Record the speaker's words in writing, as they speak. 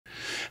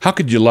How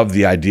could you love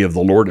the idea of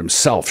the Lord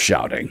himself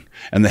shouting,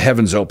 and the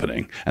heavens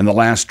opening, and the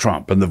last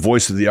trump, and the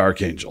voice of the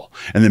archangel,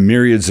 and the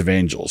myriads of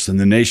angels, and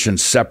the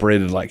nations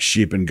separated like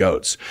sheep and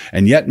goats,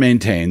 and yet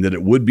maintain that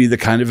it would be the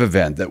kind of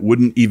event that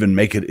wouldn't even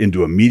make it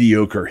into a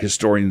mediocre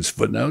historian's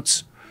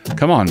footnotes?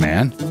 Come on,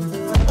 man.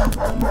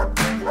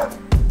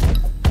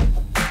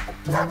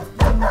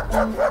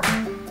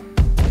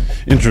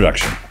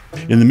 Introduction.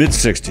 In the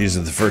mid-60s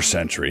of the first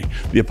century,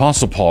 the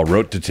Apostle Paul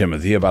wrote to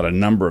Timothy about a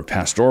number of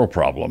pastoral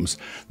problems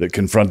that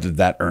confronted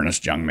that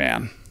earnest young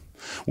man.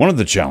 One of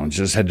the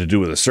challenges had to do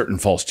with a certain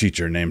false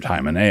teacher named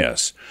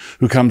Hymenaeus,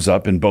 who comes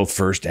up in both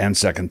 1st and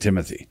 2nd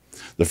Timothy.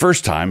 The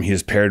first time, he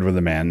is paired with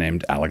a man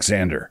named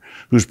Alexander,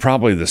 who's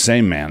probably the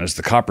same man as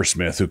the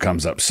coppersmith who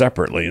comes up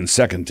separately in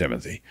 2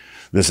 Timothy.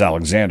 This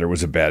Alexander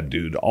was a bad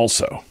dude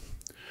also.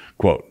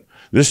 Quote,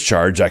 "This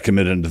charge I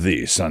commit unto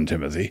thee, son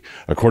Timothy,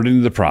 according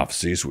to the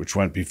prophecies which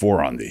went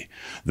before on thee,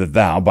 that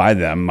thou by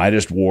them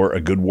mightest war a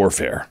good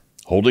warfare,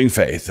 holding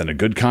faith and a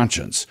good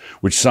conscience,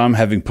 which some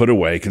having put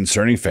away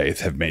concerning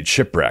faith have made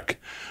shipwreck,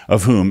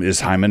 of whom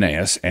is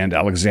Hymenaeus and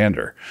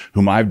Alexander,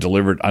 whom I have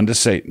delivered unto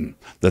Satan,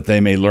 that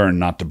they may learn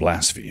not to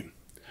blaspheme."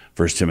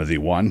 1 Timothy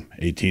 1,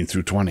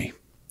 18-20.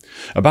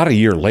 About a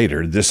year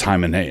later, this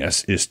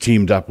Hymenaeus is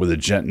teamed up with a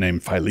gent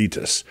named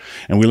Philetus,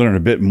 and we learn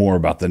a bit more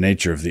about the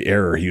nature of the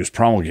error he was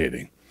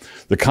promulgating.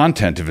 The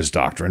content of his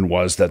doctrine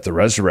was that the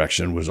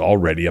resurrection was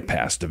already a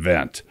past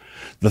event.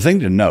 The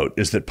thing to note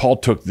is that Paul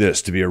took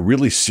this to be a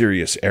really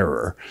serious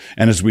error,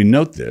 and as we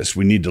note this,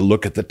 we need to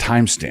look at the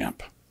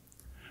timestamp.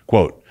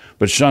 Quote,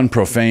 "But shun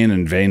profane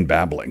and vain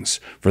babblings,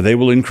 for they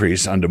will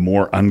increase unto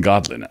more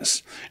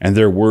ungodliness, and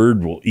their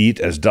word will eat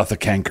as doth a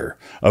canker,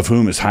 of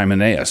whom is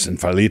Hymenaeus and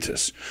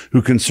Philetus,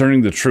 who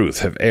concerning the truth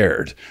have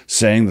erred,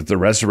 saying that the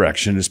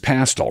resurrection is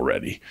past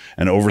already,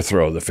 and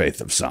overthrow the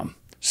faith of some."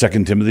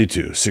 2 Timothy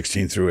 2,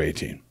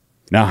 16-18.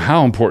 Now,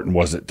 how important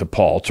was it to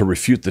Paul to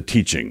refute the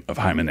teaching of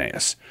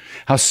Hymenaeus?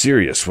 How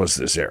serious was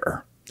this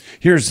error?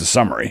 Here's the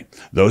summary.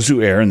 Those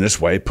who err in this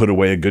way put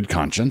away a good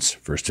conscience,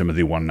 1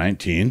 Timothy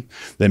 1:19.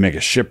 They make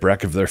a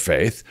shipwreck of their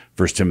faith,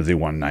 1 Timothy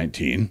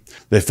 1:19.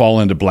 They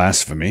fall into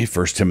blasphemy,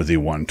 1 Timothy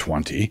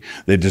 1:20.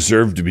 They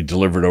deserve to be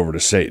delivered over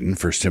to Satan,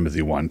 1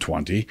 Timothy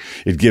 1:20.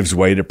 It gives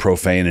way to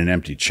profane and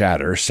empty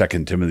chatter,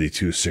 2 Timothy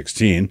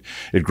 2:16.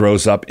 It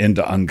grows up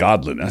into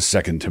ungodliness,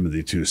 2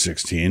 Timothy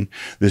 2:16.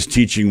 This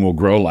teaching will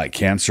grow like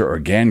cancer or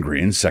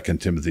gangrene, 2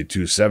 Timothy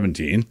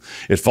 2:17.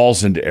 It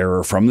falls into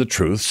error from the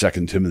truth,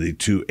 2 Timothy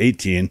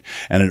 2:18,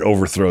 and it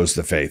overthrows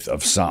the faith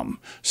of some,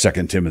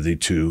 2 Timothy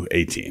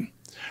 2:18.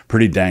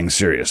 Pretty dang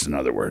serious, in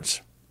other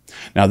words.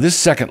 Now, this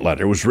second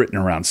letter was written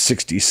around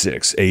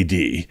 66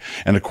 AD,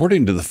 and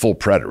according to the full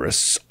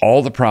preterists,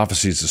 all the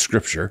prophecies of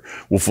Scripture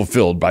were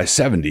fulfilled by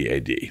 70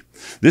 AD.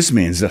 This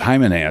means that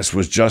Hymenaeus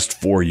was just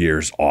 4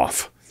 years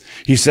off.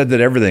 He said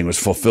that everything was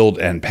fulfilled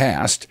and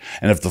past,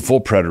 and if the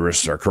full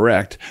preterists are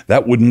correct,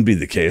 that wouldn't be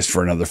the case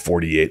for another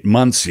 48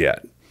 months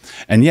yet.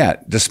 And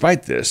yet,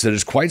 despite this, it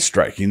is quite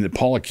striking that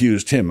Paul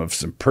accused him of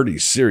some pretty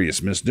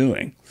serious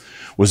misdoing.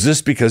 Was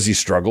this because he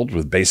struggled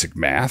with basic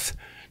math?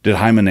 Did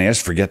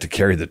Hymenaeus forget to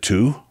carry the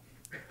 2?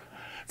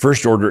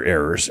 First-order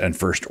errors and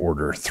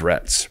first-order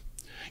threats.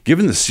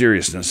 Given the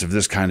seriousness of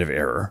this kind of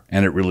error,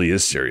 and it really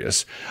is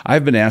serious,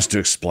 I've been asked to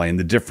explain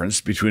the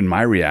difference between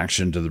my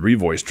reaction to the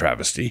Revoice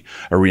travesty,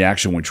 a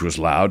reaction which was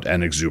loud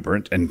and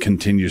exuberant and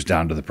continues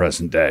down to the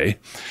present day,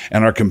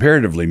 and our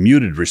comparatively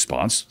muted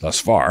response, thus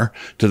far,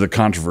 to the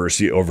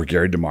controversy over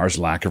Gary DeMar's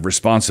lack of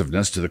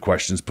responsiveness to the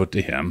questions put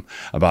to him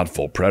about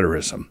full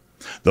preterism.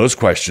 Those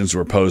questions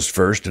were posed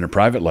first in a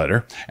private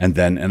letter and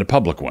then in a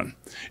public one.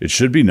 It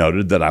should be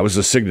noted that I was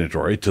a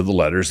signatory to the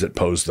letters that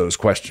posed those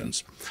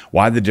questions.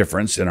 Why the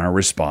difference in our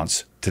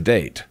response to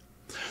date?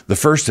 The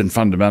first and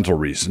fundamental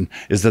reason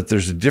is that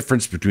there's a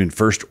difference between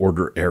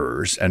first-order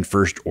errors and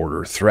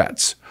first-order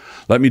threats.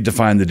 Let me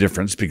define the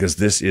difference because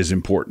this is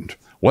important.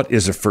 What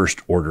is a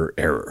first-order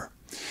error?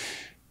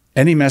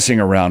 Any messing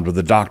around with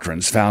the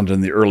doctrines found in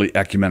the early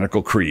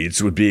ecumenical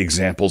creeds would be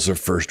examples of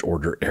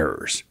first-order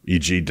errors,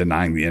 e.g.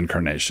 denying the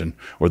incarnation,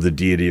 or the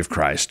deity of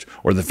Christ,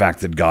 or the fact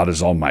that God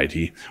is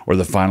almighty, or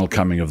the final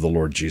coming of the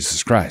Lord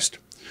Jesus Christ.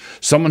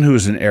 Someone who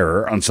is in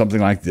error on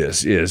something like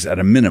this is, at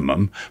a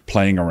minimum,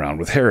 playing around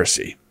with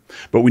heresy.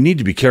 But we need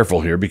to be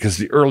careful here because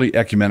the early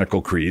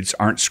ecumenical creeds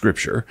aren't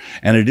Scripture,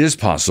 and it is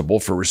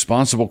possible for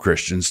responsible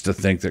Christians to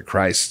think that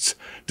Christ's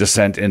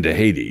descent into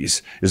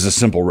Hades is a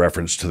simple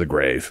reference to the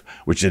grave,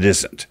 which it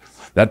isn't.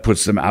 That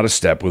puts them out of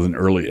step with an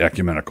early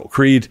ecumenical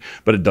creed,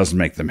 but it doesn't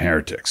make them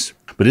heretics.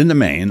 But in the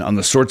main, on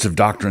the sorts of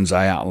doctrines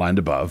I outlined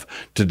above,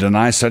 to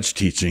deny such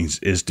teachings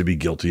is to be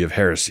guilty of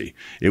heresy.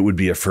 It would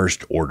be a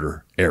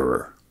first-order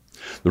error.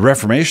 The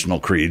reformational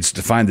creeds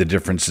define the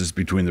differences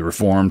between the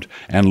Reformed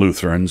and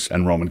Lutherans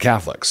and Roman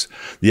Catholics.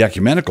 The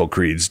ecumenical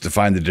creeds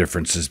define the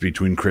differences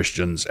between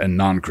Christians and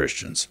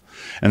non-Christians.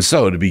 And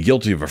so, to be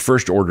guilty of a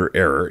first-order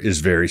error is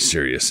very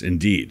serious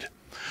indeed.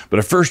 But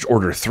a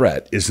first-order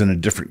threat is in a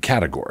different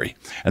category,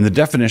 and the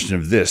definition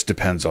of this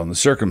depends on the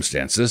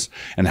circumstances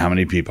and how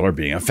many people are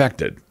being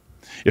affected.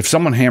 If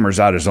someone hammers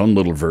out his own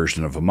little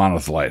version of a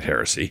monothelite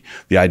heresy,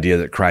 the idea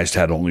that Christ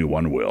had only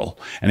one will,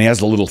 and he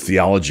has a little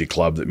theology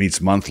club that meets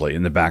monthly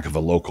in the back of a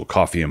local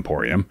coffee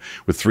emporium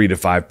with 3 to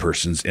 5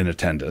 persons in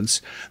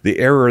attendance, the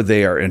error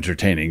they are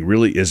entertaining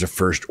really is a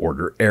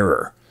first-order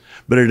error.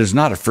 But it is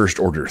not a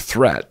first-order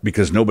threat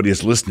because nobody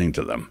is listening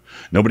to them.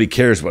 Nobody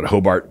cares what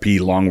Hobart P.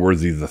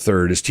 Longworthy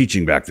III is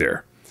teaching back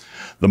there.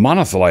 The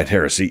monothelite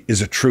heresy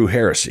is a true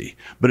heresy,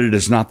 but it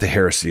is not the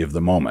heresy of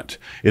the moment.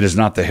 It is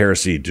not the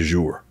heresy du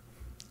jour.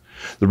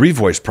 The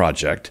Revoice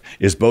project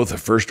is both a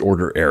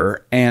first-order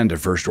error and a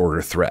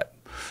first-order threat.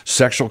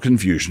 Sexual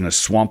confusion has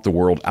swamped the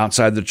world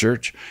outside the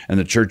church, and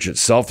the church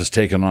itself has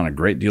taken on a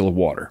great deal of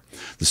water.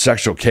 The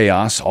sexual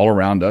chaos all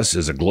around us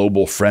is a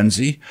global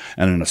frenzy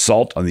and an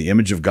assault on the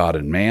image of God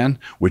in man,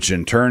 which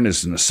in turn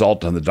is an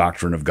assault on the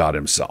doctrine of God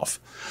himself.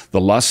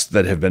 The lusts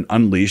that have been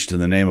unleashed in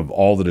the name of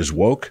all that is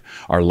woke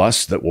are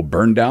lusts that will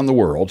burn down the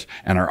world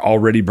and are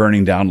already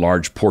burning down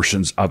large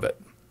portions of it.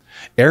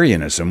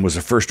 Arianism was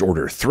a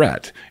first-order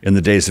threat in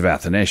the days of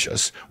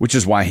Athanasius, which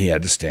is why he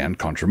had to stand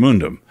contra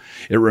mundum.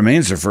 It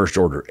remains a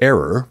first-order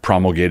error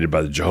promulgated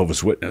by the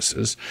Jehovah's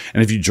Witnesses,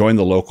 and if you join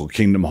the local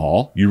Kingdom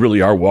Hall, you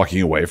really are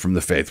walking away from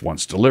the faith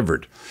once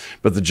delivered.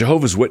 But the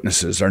Jehovah's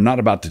Witnesses are not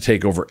about to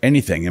take over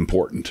anything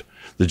important.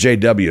 The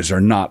JWs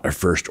are not a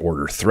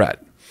first-order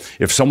threat.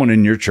 If someone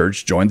in your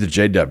church joined the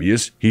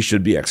JWs, he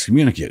should be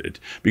excommunicated,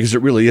 because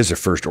it really is a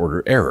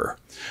first-order error.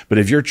 But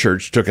if your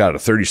church took out a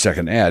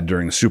 30-second ad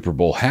during the Super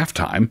Bowl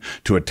halftime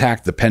to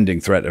attack the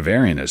pending threat of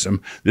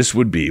Arianism, this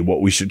would be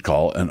what we should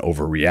call an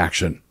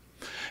overreaction.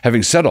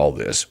 Having said all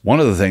this, one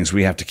of the things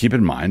we have to keep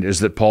in mind is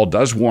that Paul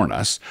does warn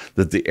us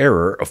that the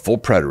error of full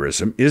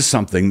preterism is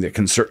something that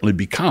can certainly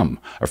become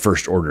a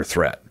first-order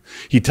threat.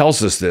 He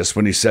tells us this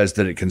when he says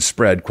that it can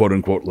spread,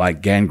 quote-unquote,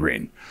 like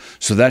gangrene.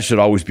 So that should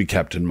always be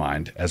kept in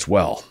mind as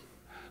well.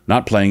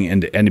 Not playing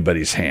into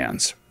anybody's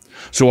hands.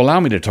 So allow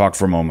me to talk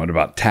for a moment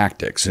about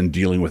tactics in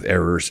dealing with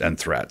errors and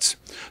threats.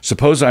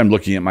 Suppose I'm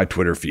looking at my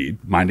Twitter feed,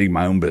 minding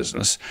my own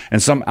business,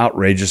 and some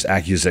outrageous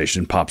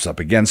accusation pops up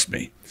against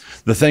me.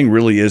 The thing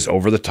really is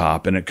over the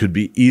top, and it could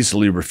be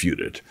easily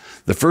refuted.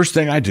 The first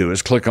thing I do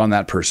is click on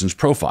that person's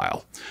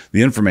profile.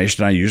 The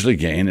information I usually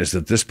gain is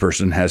that this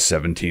person has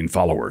 17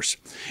 followers.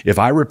 If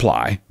I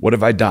reply, what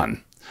have I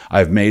done?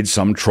 I've made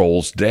some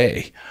troll's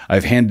day.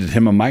 I've handed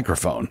him a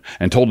microphone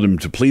and told him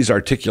to please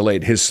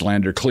articulate his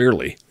slander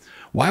clearly.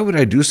 Why would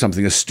I do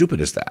something as stupid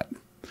as that?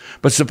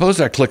 But suppose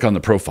I click on the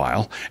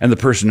profile and the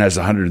person has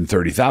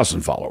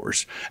 130,000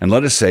 followers, and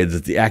let us say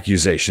that the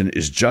accusation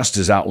is just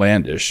as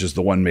outlandish as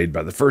the one made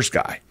by the first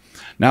guy.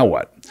 Now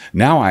what?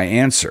 Now I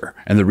answer,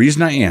 and the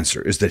reason I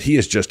answer is that he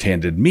has just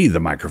handed me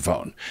the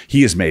microphone.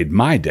 He has made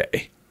my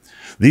day.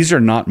 These are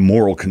not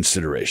moral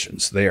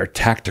considerations. They are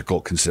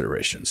tactical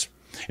considerations.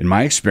 In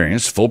my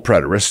experience, full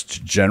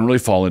preterists generally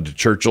fall into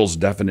Churchill's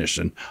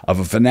definition of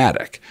a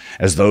fanatic,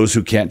 as those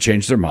who can't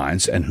change their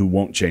minds and who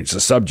won't change the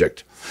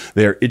subject.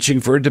 They are itching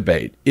for a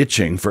debate,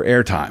 itching for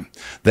airtime.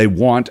 They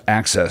want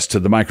access to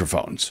the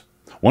microphones.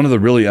 One of the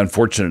really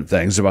unfortunate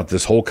things about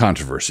this whole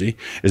controversy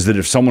is that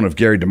if someone of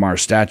Gary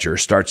DeMar's stature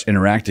starts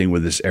interacting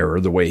with this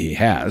error the way he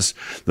has,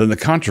 then the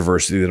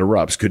controversy that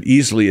erupts could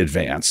easily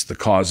advance the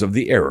cause of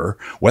the error,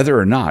 whether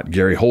or not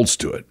Gary holds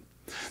to it.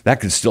 That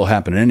could still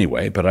happen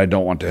anyway, but I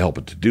don't want to help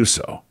it to do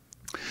so.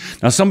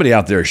 Now, somebody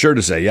out there is sure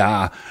to say,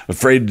 yeah,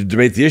 afraid to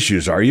debate the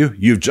issues, are you?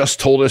 You've just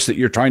told us that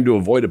you're trying to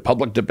avoid a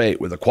public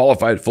debate with a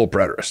qualified full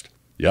preterist.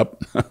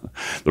 Yep.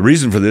 The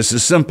reason for this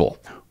is simple.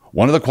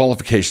 One of the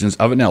qualifications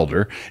of an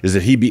elder is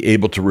that he be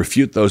able to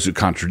refute those who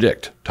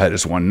contradict.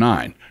 Titus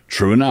 1:9.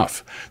 True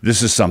enough.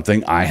 This is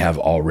something I have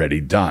already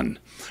done.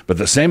 But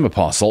the same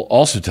apostle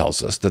also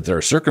tells us that there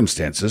are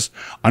circumstances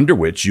under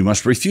which you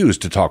must refuse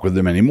to talk with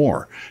them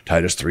anymore.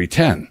 Titus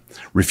 3:10.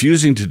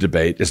 Refusing to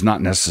debate is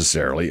not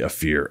necessarily a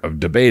fear of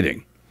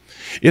debating.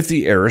 If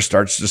the error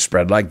starts to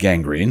spread like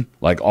gangrene,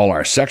 like all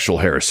our sexual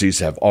heresies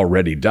have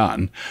already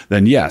done,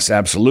 then yes,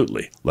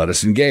 absolutely, let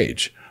us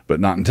engage, but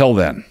not until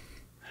then.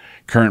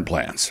 Current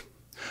plans.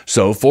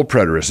 So, full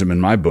preterism in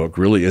my book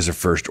really is a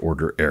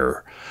first-order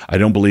error. I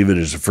don't believe it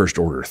is a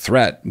first-order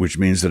threat, which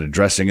means that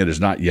addressing it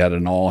is not yet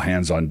an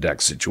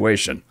all-hands-on-deck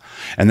situation.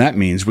 And that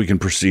means we can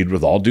proceed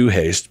with all due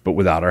haste, but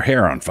without our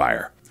hair on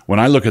fire. When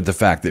I look at the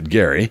fact that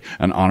Gary,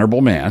 an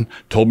honorable man,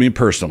 told me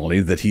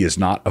personally that he is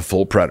not a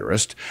full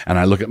preterist, and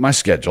I look at my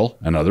schedule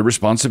and other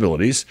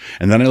responsibilities,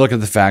 and then I look at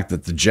the fact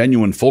that the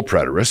genuine full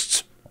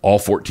preterists, all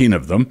 14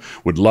 of them,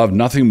 would love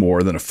nothing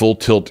more than a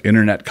full-tilt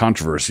internet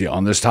controversy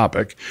on this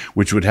topic,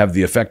 which would have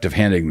the effect of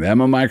handing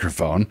them a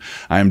microphone,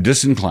 I am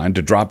disinclined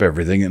to drop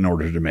everything in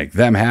order to make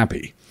them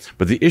happy.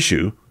 But the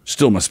issue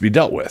still must be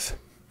dealt with.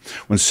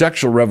 When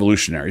sexual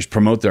revolutionaries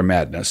promote their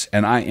madness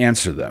and I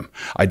answer them,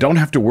 I don't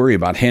have to worry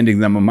about handing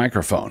them a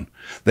microphone.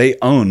 They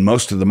own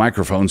most of the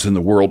microphones in the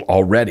world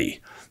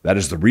already. That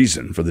is the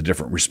reason for the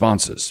different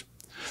responses.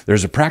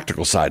 There's a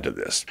practical side to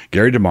this.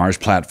 Gary DeMar is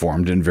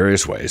platformed in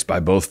various ways by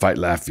both Fight,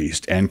 Laugh,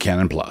 Feast and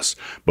Canon Press,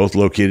 both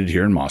located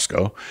here in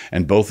Moscow,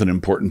 and both an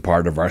important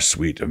part of our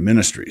suite of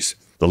ministries.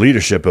 The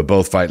leadership of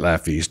both Fight,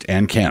 Laugh, Feast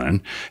and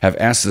Canon have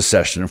asked the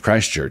session of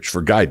Christ Church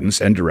for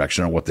guidance and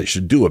direction on what they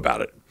should do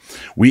about it.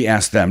 We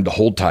ask them to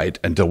hold tight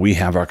until we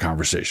have our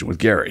conversation with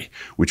Gary,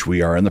 which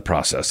we are in the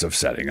process of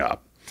setting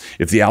up.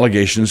 If the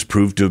allegations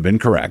prove to have been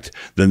correct,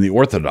 then the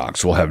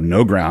Orthodox will have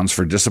no grounds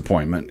for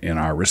disappointment in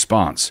our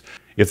response.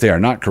 If they are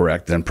not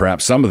correct, then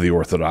perhaps some of the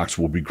Orthodox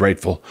will be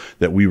grateful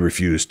that we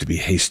refuse to be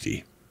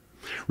hasty.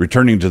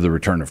 Returning to the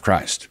return of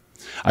Christ.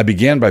 I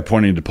began by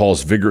pointing to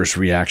Paul's vigorous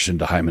reaction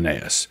to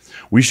Hymenaeus.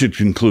 We should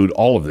conclude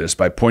all of this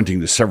by pointing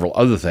to several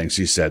other things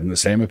he said in the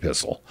same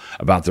epistle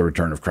about the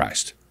return of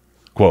Christ.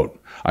 Quote,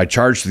 I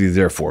charge thee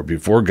therefore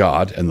before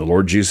God and the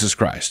Lord Jesus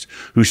Christ,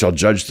 who shall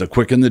judge the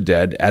quick and the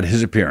dead at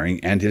his appearing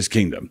and his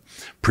kingdom.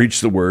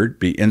 Preach the word,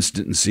 be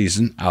instant in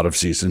season, out of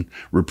season,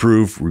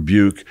 reprove,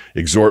 rebuke,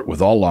 exhort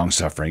with all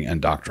longsuffering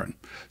and doctrine.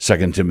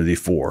 2 Timothy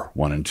 4,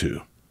 1 and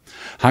 2.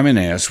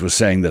 Hymenaeus was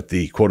saying that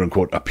the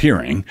quote-unquote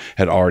appearing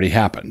had already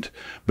happened.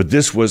 But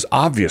this was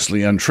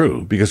obviously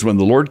untrue, because when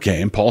the Lord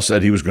came, Paul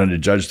said he was going to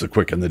judge the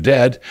quick and the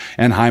dead,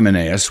 and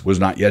Hymenaeus was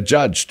not yet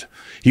judged.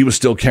 He was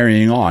still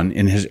carrying on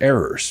in his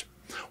errors.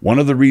 One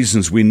of the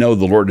reasons we know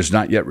the Lord has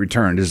not yet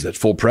returned is that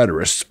full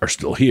preterists are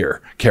still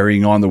here,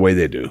 carrying on the way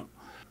they do.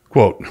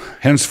 Quote,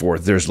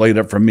 henceforth there is laid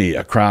up for me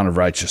a crown of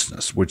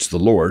righteousness, which the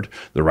Lord,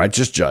 the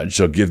righteous judge,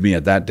 shall give me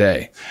at that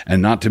day,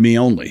 and not to me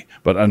only,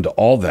 but unto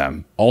all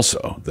them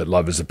also that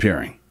love is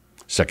appearing.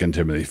 2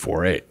 Timothy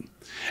 4:8.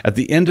 At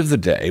the end of the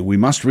day, we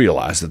must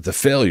realize that the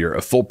failure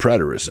of full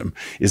preterism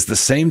is the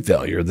same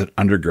failure that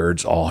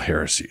undergirds all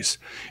heresies.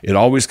 It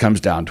always comes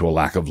down to a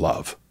lack of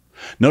love.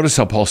 Notice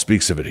how Paul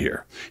speaks of it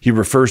here. He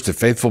refers to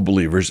faithful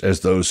believers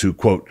as those who,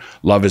 quote,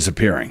 love is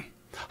appearing.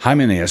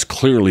 Hymenaeus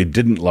clearly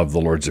didn't love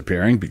the Lord's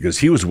appearing because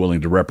he was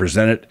willing to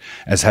represent it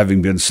as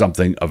having been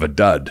something of a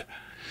dud.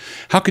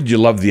 How could you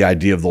love the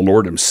idea of the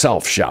Lord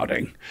himself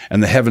shouting,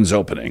 and the heavens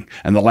opening,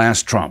 and the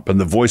last trump, and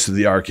the voice of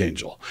the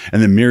archangel,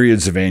 and the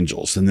myriads of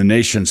angels, and the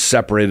nations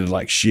separated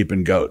like sheep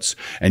and goats,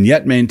 and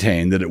yet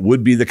maintain that it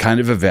would be the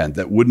kind of event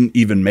that wouldn't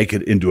even make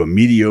it into a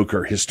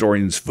mediocre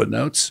historian's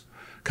footnotes?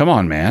 Come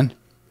on, man.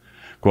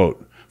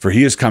 Quote, for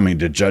he is coming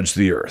to judge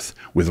the earth.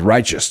 With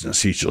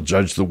righteousness he shall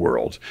judge the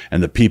world,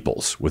 and the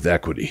peoples with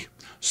equity.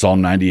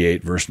 Psalm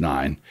 98, verse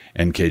 9,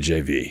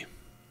 NKJV.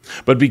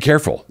 But be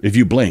careful. If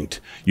you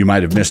blinked, you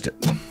might have missed it.